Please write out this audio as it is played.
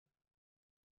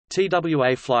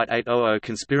TWA Flight 800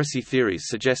 conspiracy theories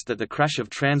suggest that the crash of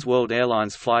Trans World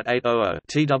Airlines Flight 800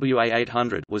 (TWA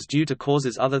 800) was due to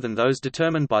causes other than those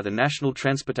determined by the National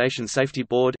Transportation Safety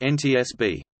Board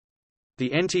 (NTSB). The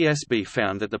NTSB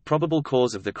found that the probable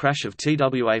cause of the crash of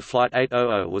TWA Flight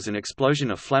 800 was an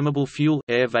explosion of flammable fuel,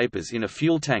 air vapors in a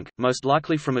fuel tank, most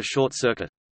likely from a short circuit.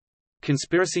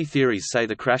 Conspiracy theories say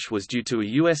the crash was due to a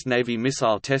U.S. Navy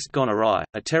missile test gone awry,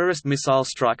 a terrorist missile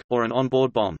strike, or an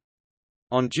onboard bomb.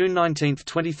 On June 19,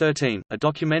 2013, a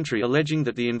documentary alleging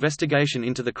that the investigation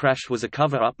into the crash was a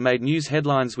cover-up made news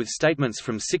headlines with statements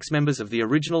from 6 members of the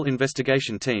original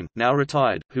investigation team, now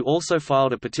retired, who also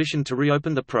filed a petition to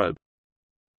reopen the probe.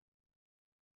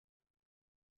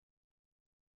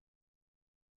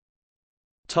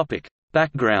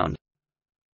 Background.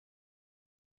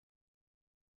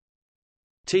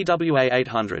 TWA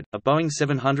 800, a Boeing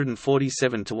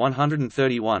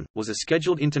 747-131, was a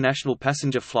scheduled international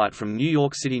passenger flight from New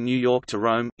York City, New York to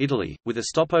Rome, Italy, with a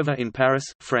stopover in Paris,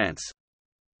 France.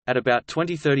 At about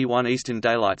 20:31 Eastern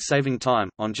Daylight Saving Time,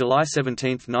 on July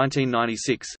 17,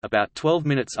 1996, about 12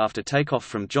 minutes after takeoff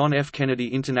from John F.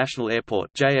 Kennedy International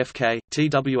Airport (JFK),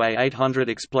 TWA 800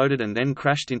 exploded and then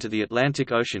crashed into the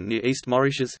Atlantic Ocean near East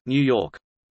Mauritius, New York.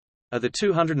 Of the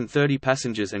 230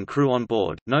 passengers and crew on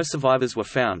board, no survivors were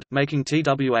found, making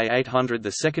TWA 800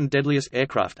 the second deadliest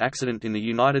aircraft accident in the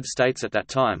United States at that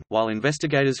time. While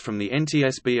investigators from the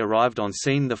NTSB arrived on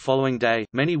scene the following day,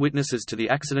 many witnesses to the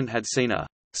accident had seen a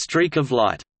streak of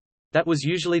light that was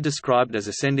usually described as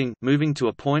ascending, moving to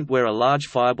a point where a large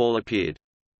fireball appeared.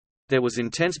 There was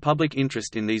intense public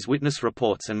interest in these witness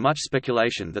reports and much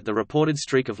speculation that the reported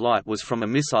streak of light was from a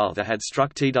missile that had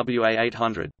struck TWA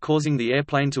 800, causing the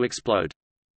airplane to explode.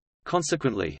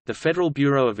 Consequently, the Federal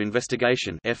Bureau of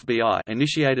Investigation (FBI)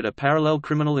 initiated a parallel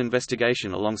criminal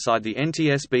investigation alongside the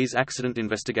NTSB's accident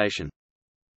investigation.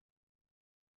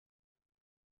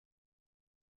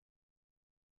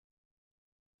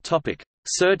 Topic: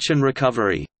 Search and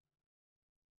recovery.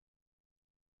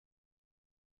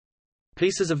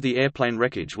 Pieces of the airplane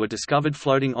wreckage were discovered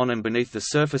floating on and beneath the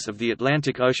surface of the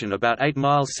Atlantic Ocean about 8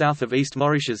 miles south of East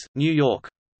Mauritius, New York.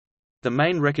 The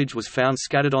main wreckage was found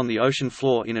scattered on the ocean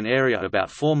floor in an area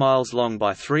about 4 miles long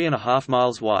by 3.5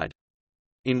 miles wide.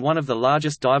 In one of the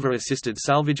largest diver-assisted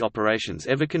salvage operations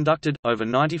ever conducted, over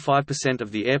 95%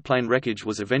 of the airplane wreckage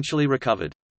was eventually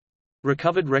recovered.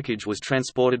 Recovered wreckage was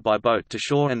transported by boat to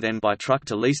shore and then by truck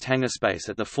to leased hangar space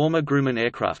at the former Grumman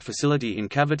Aircraft Facility in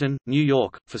Caverton, New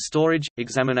York, for storage,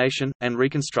 examination, and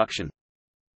reconstruction.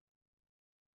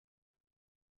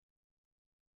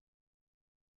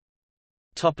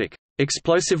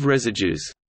 Explosive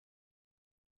residues.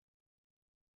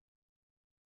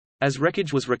 As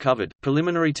wreckage was recovered,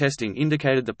 preliminary testing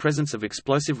indicated the presence of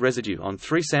explosive residue on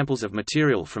 3 samples of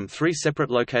material from 3 separate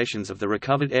locations of the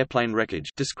recovered airplane wreckage,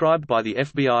 described by the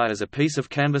FBI as a piece of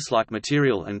canvas-like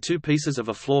material and 2 pieces of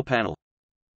a floor panel.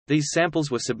 These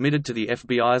samples were submitted to the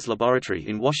FBI's laboratory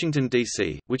in Washington,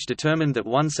 D.C., which determined that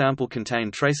one sample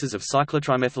contained traces of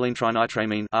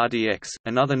cyclotrimethylene-trinitramine (RDX),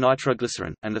 another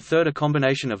nitroglycerin, and the third a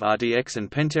combination of RDX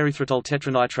and penterythritol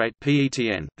tetranitrate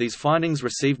 (PETN). These findings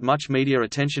received much media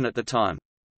attention at the time.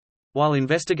 While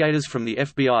investigators from the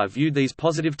FBI viewed these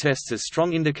positive tests as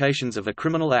strong indications of a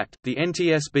criminal act, the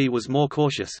NTSB was more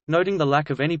cautious, noting the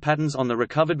lack of any patterns on the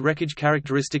recovered wreckage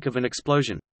characteristic of an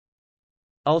explosion.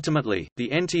 Ultimately, the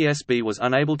NTSB was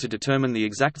unable to determine the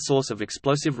exact source of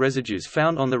explosive residues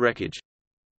found on the wreckage.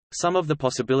 Some of the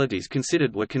possibilities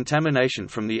considered were contamination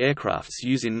from the aircraft's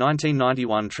use in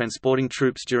 1991 transporting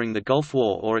troops during the Gulf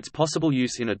War or its possible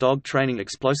use in a dog training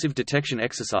explosive detection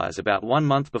exercise about 1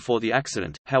 month before the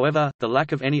accident. However, the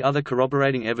lack of any other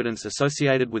corroborating evidence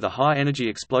associated with a high-energy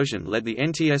explosion led the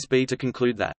NTSB to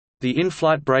conclude that the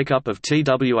in-flight breakup of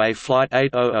TWA Flight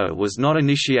 800 was not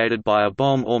initiated by a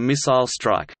bomb or missile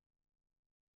strike.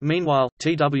 Meanwhile,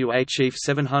 TWA Chief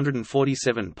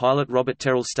 747 pilot Robert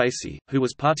Terrell Stacy, who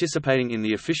was participating in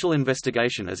the official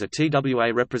investigation as a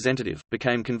TWA representative,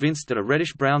 became convinced that a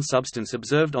reddish-brown substance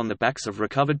observed on the backs of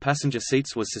recovered passenger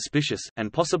seats was suspicious,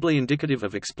 and possibly indicative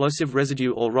of explosive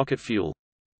residue or rocket fuel.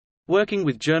 Working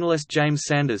with journalist James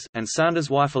Sanders, and Sanders'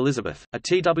 wife Elizabeth, a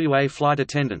TWA flight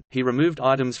attendant, he removed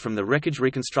items from the wreckage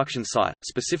reconstruction site,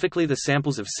 specifically the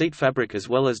samples of seat fabric as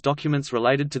well as documents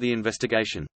related to the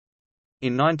investigation.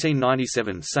 In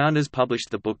 1997 Sanders published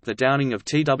the book The Downing of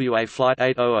TWA Flight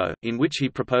 800, in which he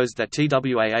proposed that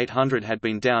TWA 800 had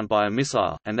been downed by a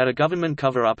missile, and that a government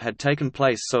cover-up had taken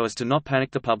place so as to not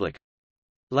panic the public.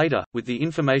 Later, with the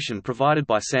information provided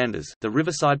by Sanders, the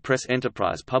Riverside Press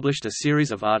Enterprise published a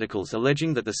series of articles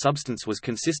alleging that the substance was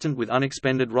consistent with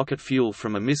unexpended rocket fuel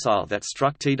from a missile that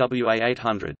struck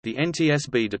TWA-800. The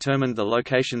NTSB determined the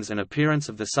locations and appearance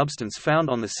of the substance found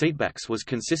on the seatbacks was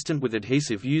consistent with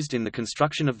adhesive used in the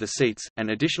construction of the seats, and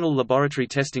additional laboratory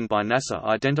testing by NASA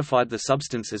identified the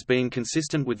substance as being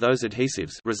consistent with those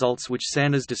adhesives, results which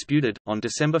Sanders disputed. On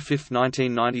December 5,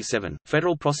 1997,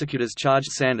 federal prosecutors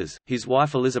charged Sanders, his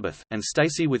wife Elizabeth, and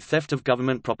Stacy with theft of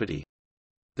government property.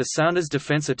 The Sanders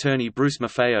defense attorney Bruce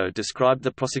Maffeo described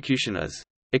the prosecution as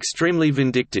extremely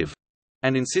vindictive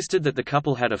and insisted that the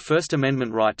couple had a First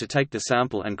Amendment right to take the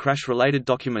sample and crash-related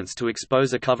documents to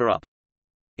expose a cover-up.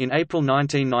 In April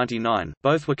 1999,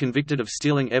 both were convicted of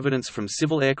stealing evidence from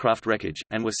civil aircraft wreckage,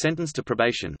 and were sentenced to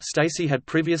probation. Stacy had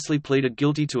previously pleaded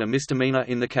guilty to a misdemeanor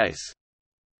in the case.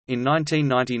 In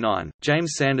 1999,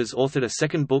 James Sanders authored a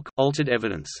second book, Altered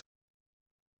Evidence.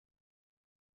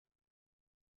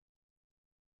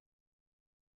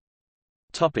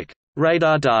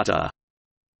 Radar data.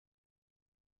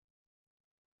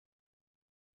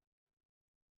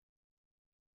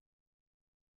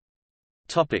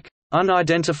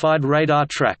 Unidentified radar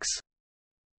tracks.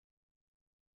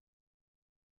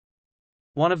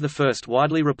 One of the first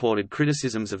widely reported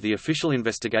criticisms of the official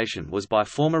investigation was by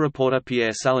former reporter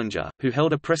Pierre Salinger, who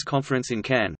held a press conference in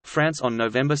Cannes, France on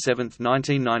November 7,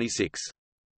 1996.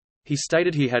 He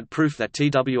stated he had proof that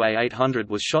TWA-800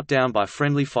 was shot down by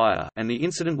friendly fire, and the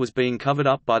incident was being covered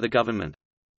up by the government.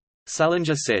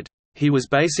 Salinger said, "He was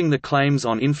basing the claims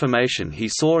on information he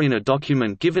saw in a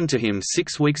document given to him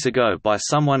 6 weeks ago by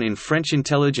someone in French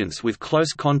intelligence with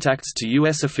close contacts to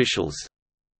U.S. officials,"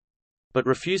 but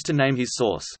refused to name his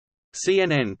source.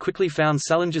 CNN quickly found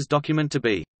Salinger's document to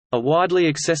be a widely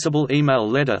accessible email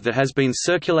letter that has been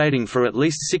circulating for at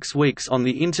least 6 weeks on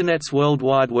the Internet's World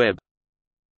Wide Web.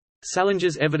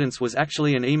 Salinger's evidence was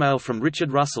actually an email from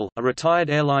Richard Russell, a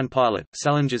retired airline pilot,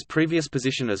 Salinger's previous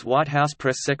position as White House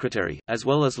press secretary, as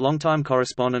well as longtime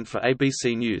correspondent for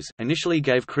ABC News, initially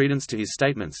gave credence to his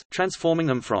statements, transforming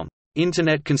them from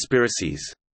Internet conspiracies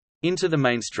into the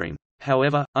mainstream.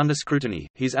 However, under scrutiny,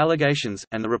 his allegations,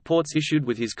 and the reports issued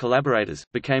with his collaborators,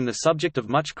 became the subject of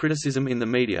much criticism in the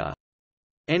media.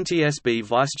 NTSB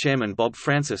Vice Chairman Bob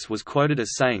Francis was quoted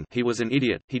as saying, "He was an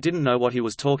idiot, he didn't know what he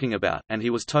was talking about, and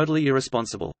he was totally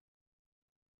irresponsible."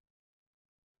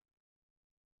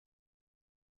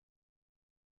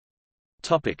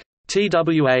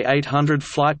 TWA-800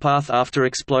 flight path after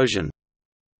explosion.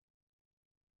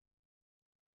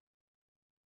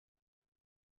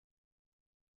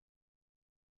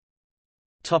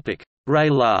 Ray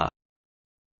Lahr.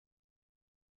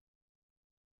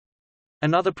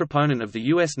 Another proponent of the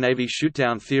U.S. Navy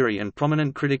shoot-down theory and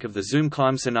prominent critic of the zoom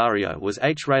climb scenario was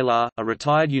Ray Lahr, a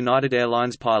retired United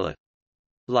Airlines pilot.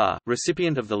 Lahr,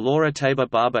 recipient of the Laura Tabor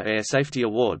Barber Air Safety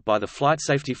Award by the Flight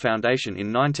Safety Foundation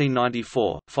in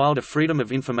 1994, filed a Freedom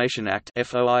of Information Act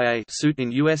 (FOIA) suit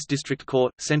in U.S. District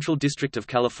Court, Central District of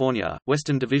California,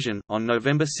 Western Division, on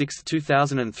November 6,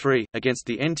 2003, against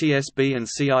the NTSB and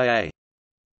CIA.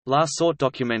 Lahr sought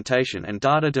documentation and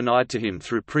data denied to him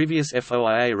through previous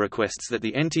FOIA requests that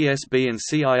the NTSB and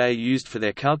CIA used for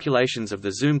their calculations of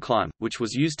the zoom climb, which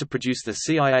was used to produce the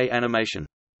CIA animation.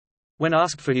 When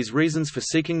asked for his reasons for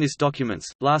seeking these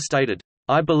documents, Lahr stated,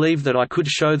 "I believe that I could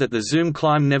show that the zoom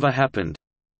climb never happened.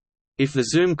 If the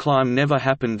zoom climb never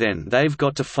happened, then they've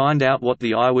got to find out what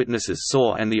the eyewitnesses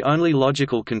saw, and the only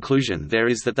logical conclusion there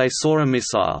is that they saw a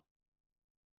missile."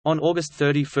 On August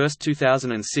 31,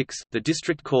 2006, the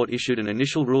District Court issued an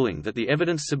initial ruling that the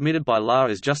evidence submitted by Lahr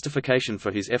as justification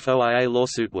for his FOIA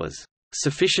lawsuit was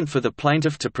sufficient for the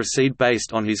plaintiff to proceed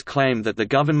based on his claim that the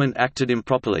government acted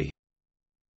improperly,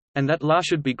 and that Lahr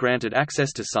should be granted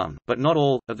access to some, but not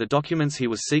all, of the documents he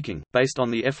was seeking, based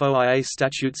on the FOIA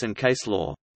statutes and case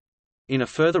law. In a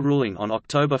further ruling on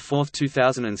October 4,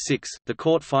 2006, the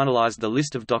court finalized the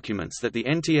list of documents that the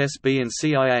NTSB and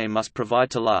CIA must provide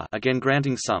to Lahr, again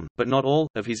granting some, but not all,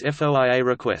 of his FOIA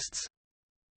requests.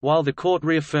 While the court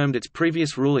reaffirmed its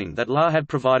previous ruling that Lahr had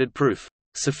provided proof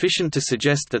sufficient to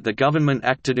suggest that the government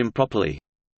acted improperly,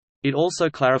 it also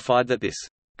clarified that this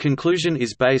conclusion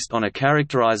is based on a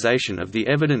characterization of the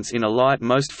evidence in a light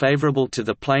most favorable to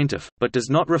the plaintiff, but does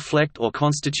not reflect or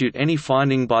constitute any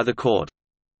finding by the court.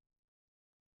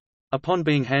 Upon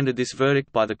being handed this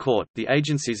verdict by the court, the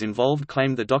agencies involved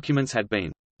claimed the documents had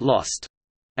been lost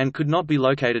and could not be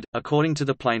located, according to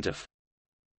the plaintiff.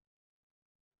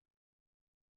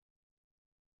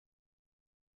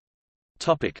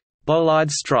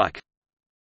 Bolide strike.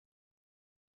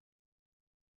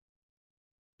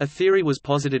 A theory was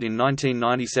posited in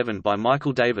 1997 by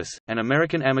Michael Davis, an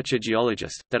American amateur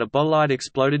geologist, that a bolide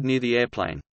exploded near the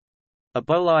airplane. A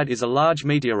bolide is a large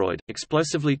meteoroid,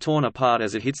 explosively torn apart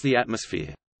as it hits the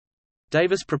atmosphere.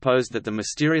 Davis proposed that the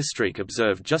mysterious streak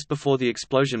observed just before the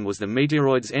explosion was the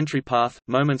meteoroid's entry path,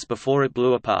 moments before it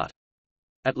blew apart.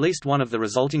 At least one of the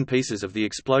resulting pieces of the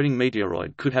exploding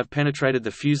meteoroid could have penetrated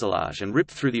the fuselage and ripped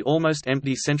through the almost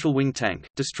empty central wing tank,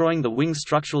 destroying the wing's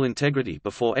structural integrity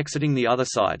before exiting the other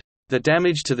side. The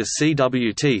damage to the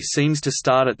CWT seems to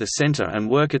start at the center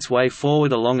and work its way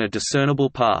forward along a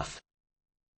discernible path.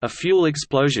 A fuel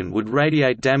explosion would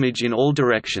radiate damage in all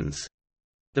directions.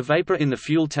 The vapor in the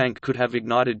fuel tank could have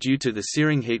ignited due to the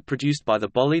searing heat produced by the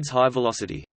bolide's high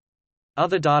velocity.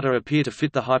 Other data appear to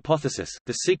fit the hypothesis.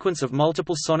 The sequence of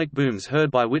multiple sonic booms heard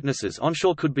by witnesses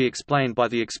onshore could be explained by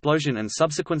the explosion and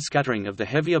subsequent scattering of the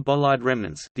heavier bolide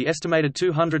remnants. The estimated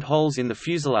 200 holes in the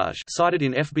fuselage cited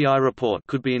in FBI report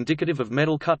could be indicative of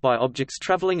metal cut by objects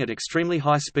traveling at extremely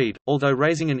high speed, although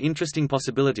raising an interesting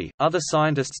possibility. Other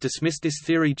scientists dismissed this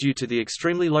theory due to the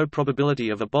extremely low probability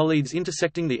of a bolides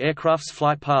intersecting the aircraft's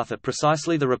flight path at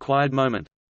precisely the required moment.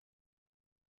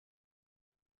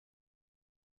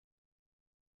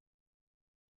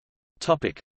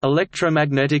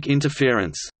 Electromagnetic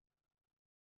interference.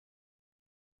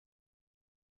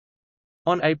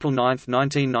 On April 9,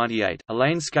 1998,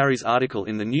 Elaine Scarry's article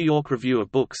in the New York Review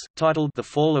of Books, titled The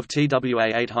Fall of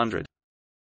TWA 800.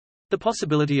 The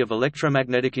possibility of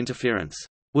electromagnetic interference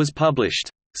was published.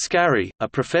 Scarry, a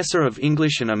professor of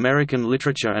English and American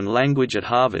literature and language at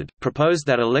Harvard, proposed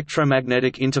that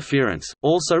electromagnetic interference,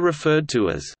 also referred to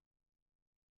as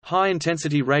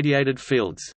high-intensity radiated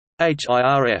fields,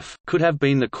 HIRF, could have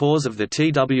been the cause of the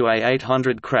TWA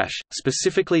 800 crash,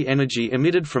 specifically energy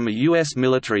emitted from a U.S.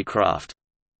 military craft.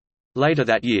 Later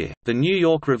that year, the New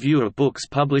York Review of Books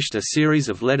published a series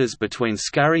of letters between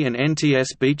Scarry and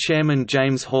NTSB chairman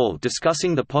James Hall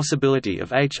discussing the possibility of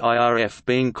HIRF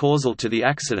being causal to the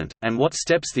accident, and what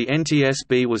steps the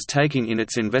NTSB was taking in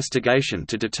its investigation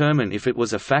to determine if it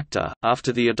was a factor.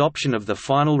 After the adoption of the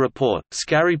final report,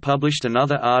 Scarry published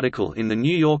another article in the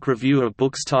New York Review of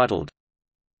Books titled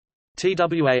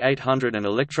TWA 800 and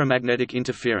Electromagnetic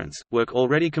Interference, Work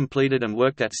Already Completed and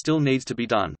Work That Still Needs to Be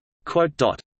Done.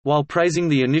 While praising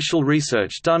the initial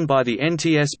research done by the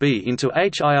NTSB into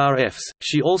HIRFs,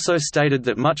 she also stated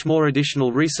that much more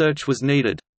additional research was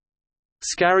needed.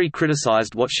 Scarry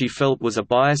criticized what she felt was a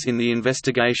bias in the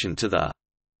investigation to the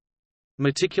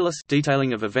meticulous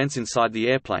detailing of events inside the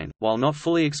airplane, while not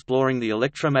fully exploring the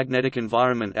electromagnetic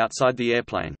environment outside the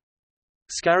airplane.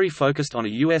 Scarry focused on a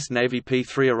U.S. Navy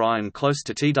P-3 Orion close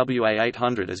to TWA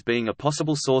 800 as being a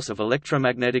possible source of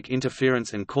electromagnetic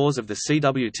interference and cause of the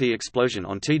CWT explosion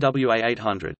on TWA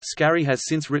 800. Scarry has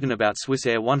since written about Swiss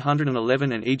Air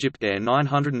 111 and Egypt Air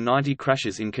 990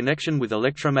 crashes in connection with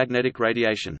electromagnetic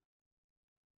radiation.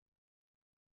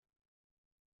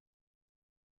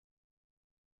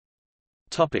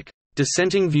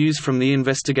 Dissenting views from the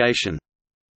investigation.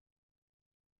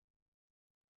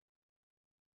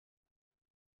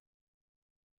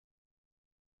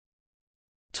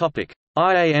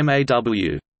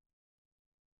 IAMAW.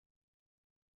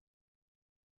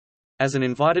 As an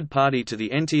invited party to the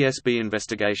NTSB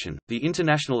investigation, the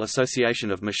International Association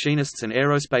of Machinists and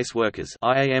Aerospace Workers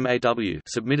 (IAMAW)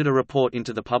 submitted a report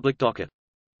into the public docket.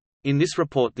 In this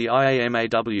report, the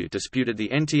IAMAW disputed the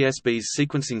NTSB's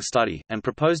sequencing study, and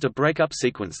proposed a breakup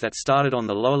sequence that started on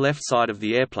the lower left side of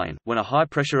the airplane, when a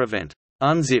high-pressure event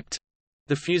unzipped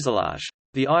the fuselage.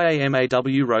 The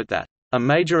IAMAW wrote that a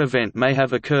major event may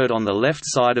have occurred on the left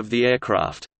side of the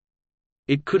aircraft.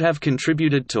 It could have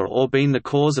contributed to or been the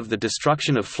cause of the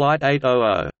destruction of Flight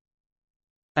 800.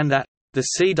 And that the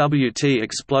CWT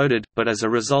exploded, but as a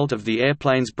result of the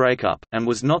airplane's breakup, and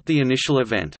was not the initial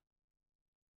event.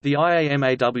 The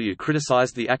IAMAW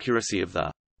criticized the accuracy of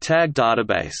the tag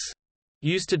database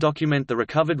used to document the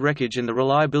recovered wreckage and the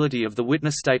reliability of the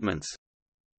witness statements.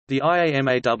 The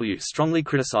IAMAW strongly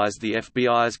criticized the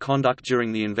FBI's conduct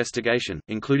during the investigation,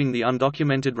 including the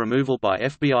undocumented removal by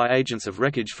FBI agents of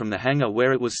wreckage from the hangar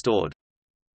where it was stored.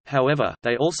 However,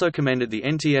 they also commended the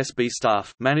NTSB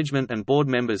staff, management and board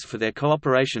members for their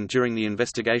cooperation during the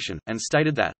investigation, and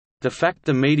stated that, "The fact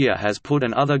the media has put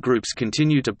and other groups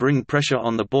continue to bring pressure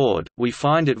on the board, we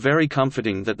find it very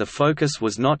comforting that the focus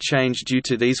was not changed due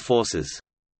to these forces."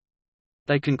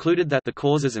 They concluded that the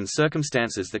causes and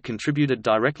circumstances that contributed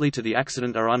directly to the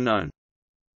accident are unknown.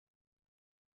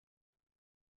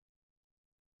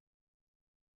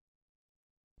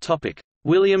 Topic: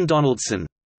 William Donaldson.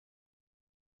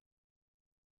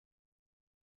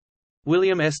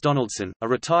 William S. Donaldson, a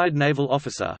retired naval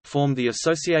officer, formed the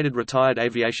Associated Retired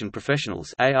Aviation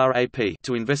Professionals (ARAP)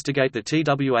 to investigate the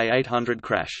TWA 800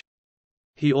 crash.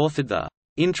 He authored the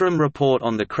Interim Report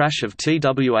on the Crash of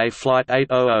TWA Flight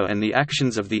 800 and the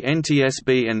Actions of the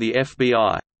NTSB and the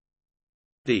FBI.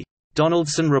 The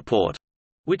Donaldson Report,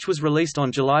 which was released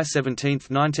on July 17,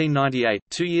 1998,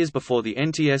 2 years before the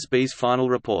NTSB's final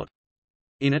report.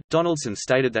 In it, Donaldson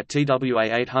stated that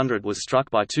TWA 800 was struck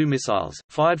by 2 missiles,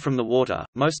 fired from the water,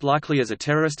 most likely as a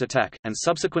terrorist attack, and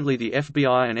subsequently the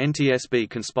FBI and NTSB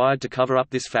conspired to cover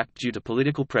up this fact due to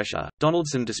political pressure.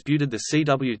 Donaldson disputed the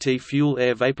CWT fuel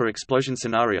air vapor explosion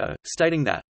scenario, stating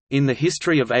that, "In the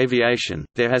history of aviation,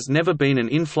 there has never been an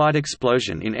in-flight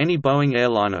explosion in any Boeing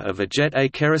airliner of a Jet A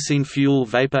kerosene fuel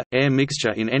vapor-air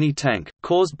mixture in any tank,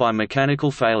 caused by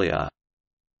mechanical failure."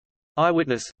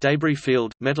 Eyewitness, debris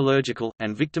field, metallurgical,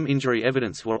 and victim injury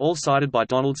evidence were all cited by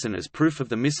Donaldson as proof of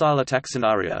the missile attack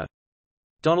scenario.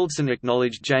 Donaldson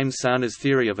acknowledged James Sounders'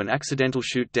 theory of an accidental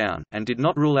shoot-down, and did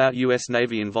not rule out U.S.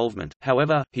 Navy involvement.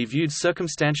 However, he viewed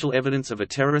circumstantial evidence of a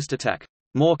terrorist attack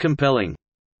more compelling.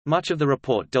 Much of the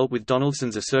report dealt with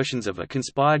Donaldson's assertions of a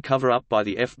conspired cover-up by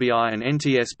the FBI and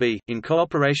NTSB, in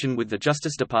cooperation with the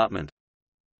Justice Department.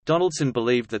 Donaldson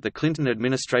believed that the Clinton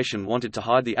administration wanted to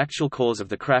hide the actual cause of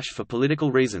the crash for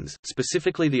political reasons,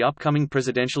 specifically the upcoming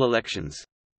presidential elections.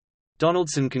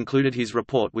 Donaldson concluded his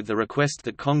report with the request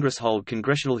that Congress hold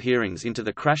congressional hearings into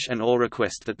the crash and/or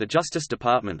request that the Justice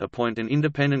Department appoint an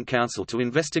independent counsel to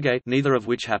investigate, neither of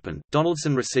which happened.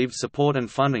 Donaldson received support and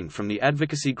funding from the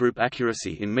advocacy group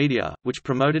Accuracy in Media, which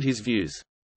promoted his views.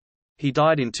 He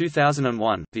died in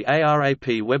 2001. The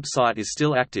ARAP website is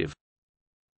still active.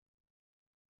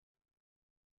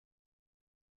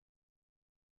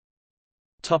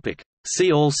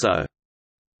 See also: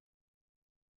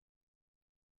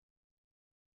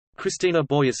 Christina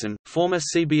Boyerson, former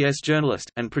CBS journalist,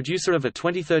 and producer of a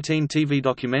 2013 TV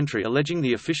documentary alleging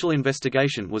the official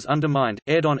investigation was undermined,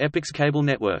 aired on Epix cable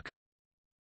network.